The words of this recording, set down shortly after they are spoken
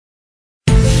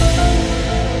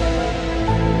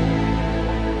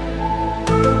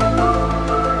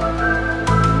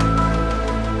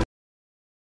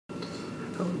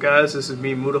guys, this is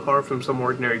me, Mudahar from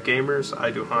SomeOrdinaryGamers.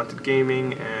 I do haunted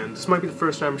gaming, and this might be the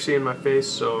first time you're seeing my face,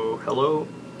 so hello,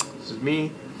 this is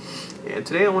me. And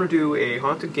today I want to do a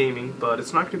haunted gaming, but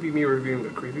it's not going to be me reviewing a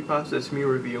creepypasta, it's me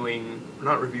I'm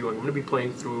going to be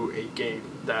playing through a game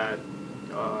that,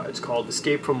 it's called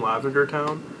Escape from Lavender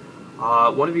Town.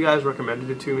 One of you guys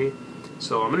recommended it to me,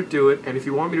 so I'm going to do it, and if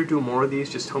you want me to do more of these,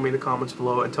 just tell me in the comments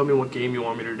below, and tell me what game you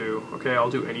want me to do, okay? I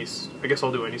guess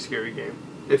I'll do any scary game.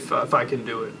 If I can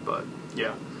do it, but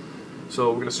yeah. So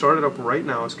we're going to start it up right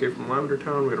now, Escape from Lavender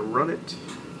Town. We're going to run it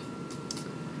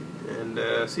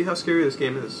and see how scary this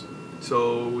game is.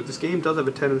 So this game does have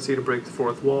a tendency to break the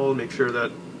fourth wall. Make sure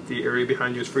that the area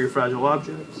behind you is free of fragile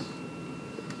objects.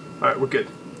 Alright, we're good.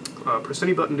 Press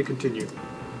any button to continue.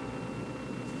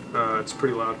 It's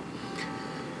pretty loud.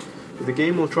 The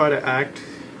game will try to act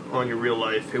on your real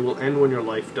life. It will end when your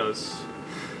life does.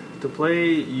 To play,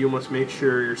 you must make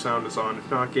sure your sound is on. If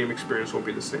not, game experience won't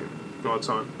be the same. No, it's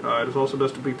on. It is also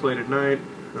best to be played at night.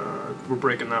 We're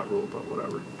breaking that rule, but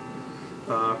whatever.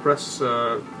 Press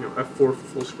F4 for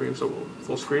full screen, so we'll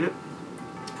full screen it.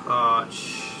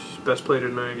 Best played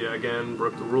at night. Yeah, again,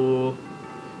 broke the rule.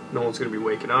 No one's going to be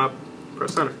waking up.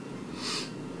 Press enter.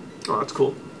 Oh, that's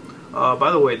cool. By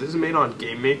the way, this is made on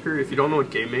Game Maker. If you don't know what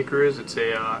Game Maker is, it's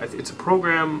a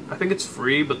program. I think it's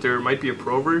free, but there might be a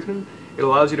pro version. It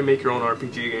allows you to make your own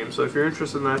RPG game. So if you're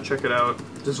interested in that, check it out.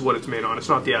 This is what it's made on. It's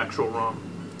not the actual ROM.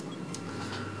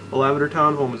 Lavender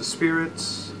Town, home of the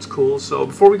spirits. It's cool. So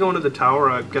before we go into the tower,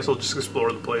 I guess I'll just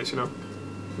explore the place. You know,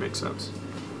 makes sense.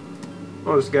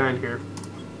 Oh, there's a guy in here.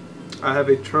 I have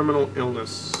a terminal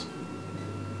illness.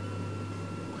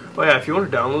 Oh yeah, if you want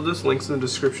to download this, links in the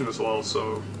description as well.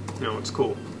 So you know, it's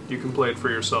cool. You can play it for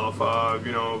yourself.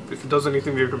 You know, if it does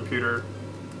anything to your computer,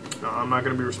 I'm not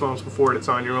going to be responsible for it. It's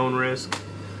on your own risk.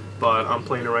 But I'm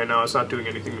playing it right now. It's not doing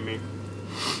anything to me.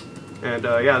 And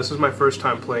yeah, this is my first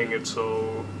time playing it.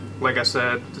 So, like I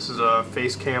said, this is a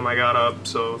face cam I got up.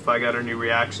 So if I got any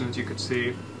reactions, you could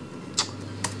see.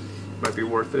 Might be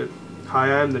worth it.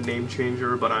 Hi, I'm the name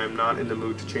changer, but I'm not in the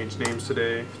mood to change names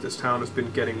today. This town has been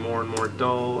getting more and more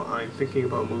dull. I'm thinking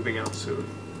about moving out soon.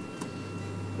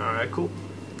 Alright, cool.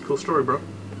 Cool story, bro.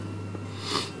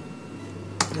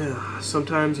 Yeah,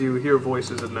 sometimes you hear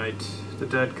voices at night. The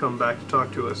dead come back to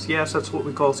talk to us. Yes, that's what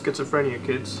we call schizophrenia,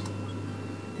 kids.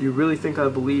 You really think I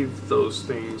believe those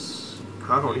things?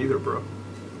 I don't either, bro.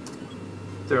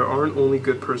 There aren't only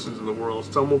good persons in the world.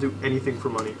 Some will do anything for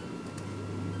money.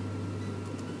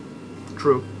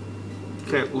 True.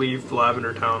 Can't leave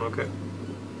Lavender Town, okay.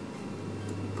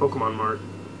 Pokemon Mart.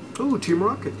 Ooh, Team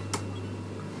Rocket.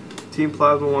 Team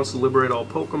Plasma wants to liberate all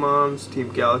Pokemons.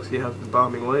 Team Galaxy has the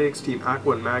bombing lakes. Team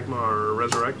Aqua and Magma are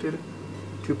resurrected.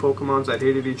 Two Pokemons that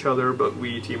hated each other, but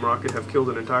we, Team Rocket, have killed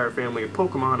an entire family of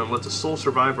Pokemon and let the sole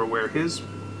survivor wear his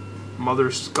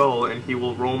mother's skull, and he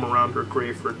will roam around her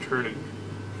grave for eternity.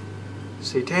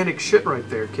 Satanic shit right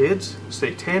there, kids.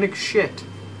 Satanic shit.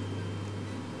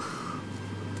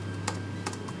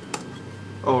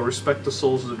 Oh, respect the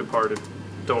souls of the departed.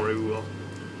 Don't worry, we will.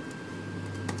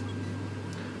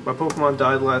 My Pokemon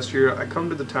died last year. I come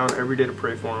to the town every day to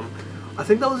pray for them. I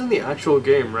think that was in the actual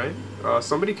game, right?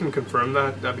 Somebody can confirm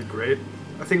that. That'd be great.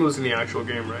 I think it was in the actual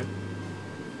game, right?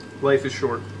 Life is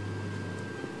short.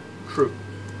 True.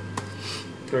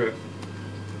 Okay.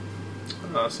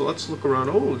 So let's look around.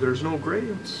 Oh, there's no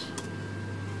graves.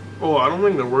 Oh, I don't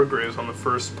think there were graves on the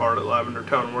first part of Lavender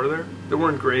Town, were there? There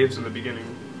weren't graves in the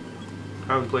beginning.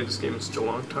 I haven't played this game in such a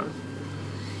long time.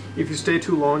 If you stay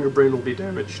too long, your brain will be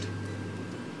damaged.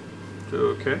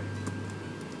 Okay.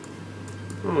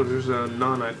 Oh, there's a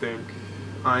nun, I think.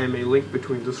 I am a link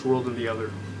between this world and the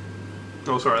other.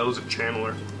 Oh, sorry, that was a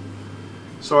channeler.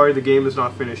 Sorry, the game is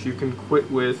not finished. You can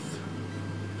quit with...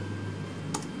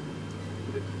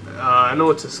 I know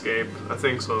it's escape. I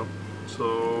think so.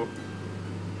 So...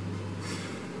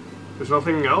 There's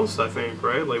nothing else, I think,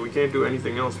 right? Like, we can't do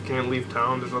anything else. We can't leave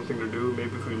town. There's nothing to do.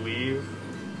 Maybe if we leave...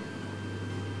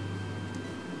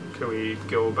 Can we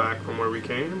go back from where we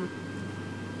came?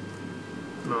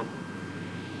 No.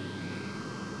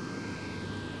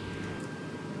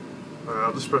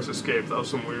 I'll just press escape. That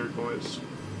was some weird noise.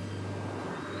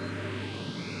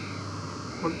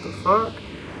 What the fuck?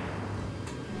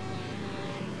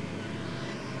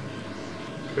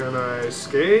 Can I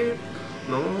escape?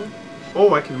 No?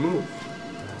 Oh, I can move.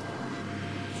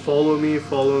 Follow me,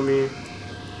 follow me.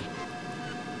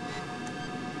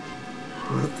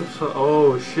 What the fuck?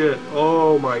 Oh shit.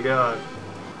 Oh my god.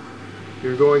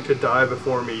 You're going to die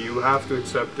before me. You have to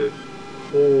accept it.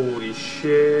 Holy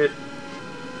shit.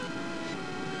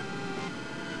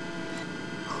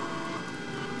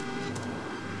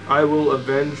 I will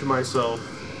avenge myself.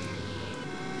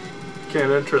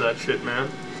 Can't enter that shit, man.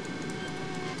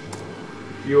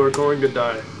 You are going to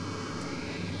die.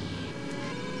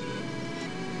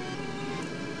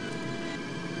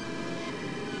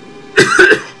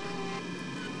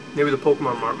 Maybe the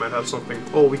Pokemon Mart might have something.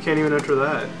 Oh, we can't even enter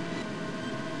that.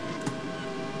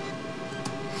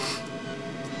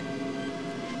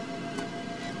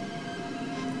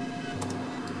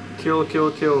 Kill,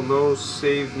 kill, kill. No,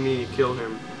 save me. Kill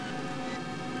him.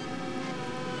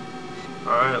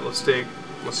 Alright, let's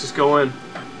just go in.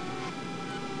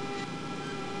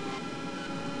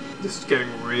 This is getting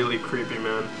really creepy,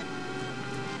 man.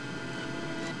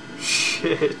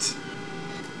 Shit.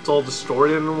 It's all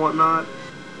distorted and whatnot.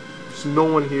 There's no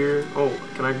one here. Oh,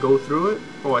 can I go through it?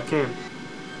 Oh, I can.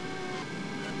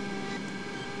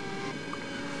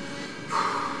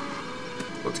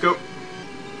 Let's go.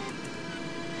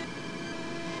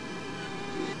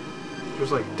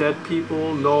 There's like dead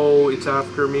people. No, it's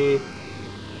after me.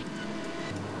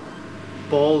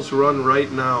 Balls, run right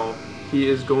now. He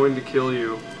is going to kill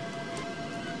you.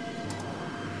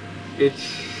 It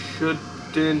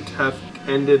shouldn't have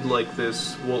ended like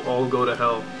this. We'll all go to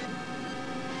hell.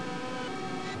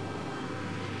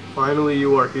 Finally,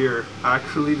 you are here.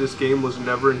 Actually, this game was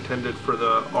never intended for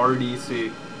the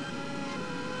RDC.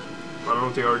 I don't know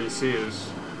what the RDC is.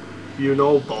 You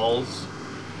know, balls.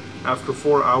 After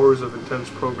 4 hours of intense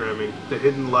programming, the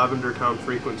hidden Lavender Town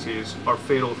frequencies are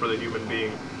fatal for the human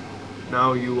being.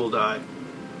 Now you will die.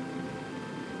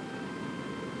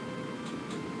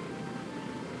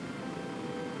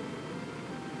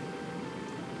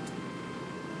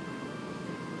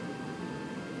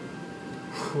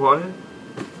 What?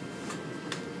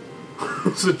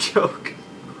 It's a joke.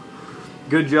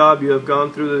 Good job, you have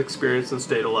gone through the experience and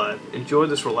stayed alive. Enjoy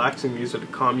this relaxing music to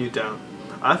calm you down.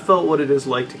 I felt what it is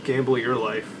like to gamble your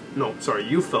life. No, sorry,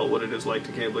 you felt what it is like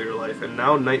to gamble your life, and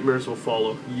now nightmares will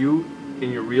follow you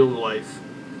in your real life.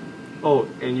 Oh,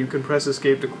 and you can press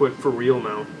escape to quit for real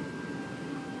now.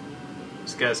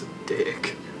 This guy's a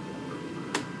dick.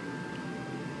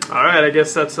 Alright, I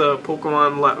guess that's a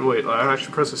Pokemon wait, I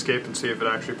should press escape and see if it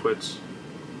actually quits.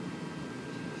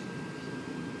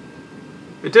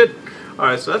 It did!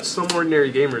 Alright, so that's Some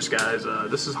Ordinary Gamers, guys.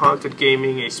 This is Haunted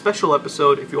Gaming, a special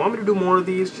episode. If you want me to do more of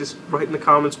these, just write in the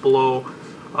comments below.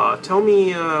 Tell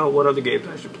me what other games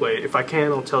I should play. If I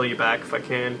can, I'll tell you back. If I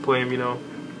can, play them, you know.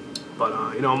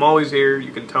 But, you know, I'm always here.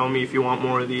 You can tell me if you want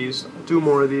more of these. I'll do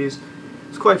more of these.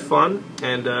 It's quite fun,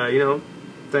 and, you know,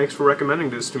 thanks for recommending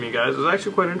this to me, guys. It was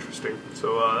actually quite interesting.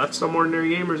 So, that's Some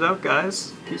Ordinary Gamers out,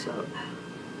 guys. Peace out.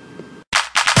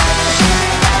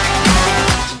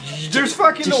 There's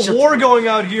fucking a war going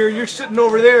out here, and you're sitting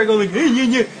over there going like, hey,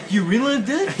 yeah, you realize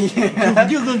that? Yeah.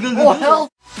 Oh,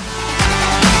 hell.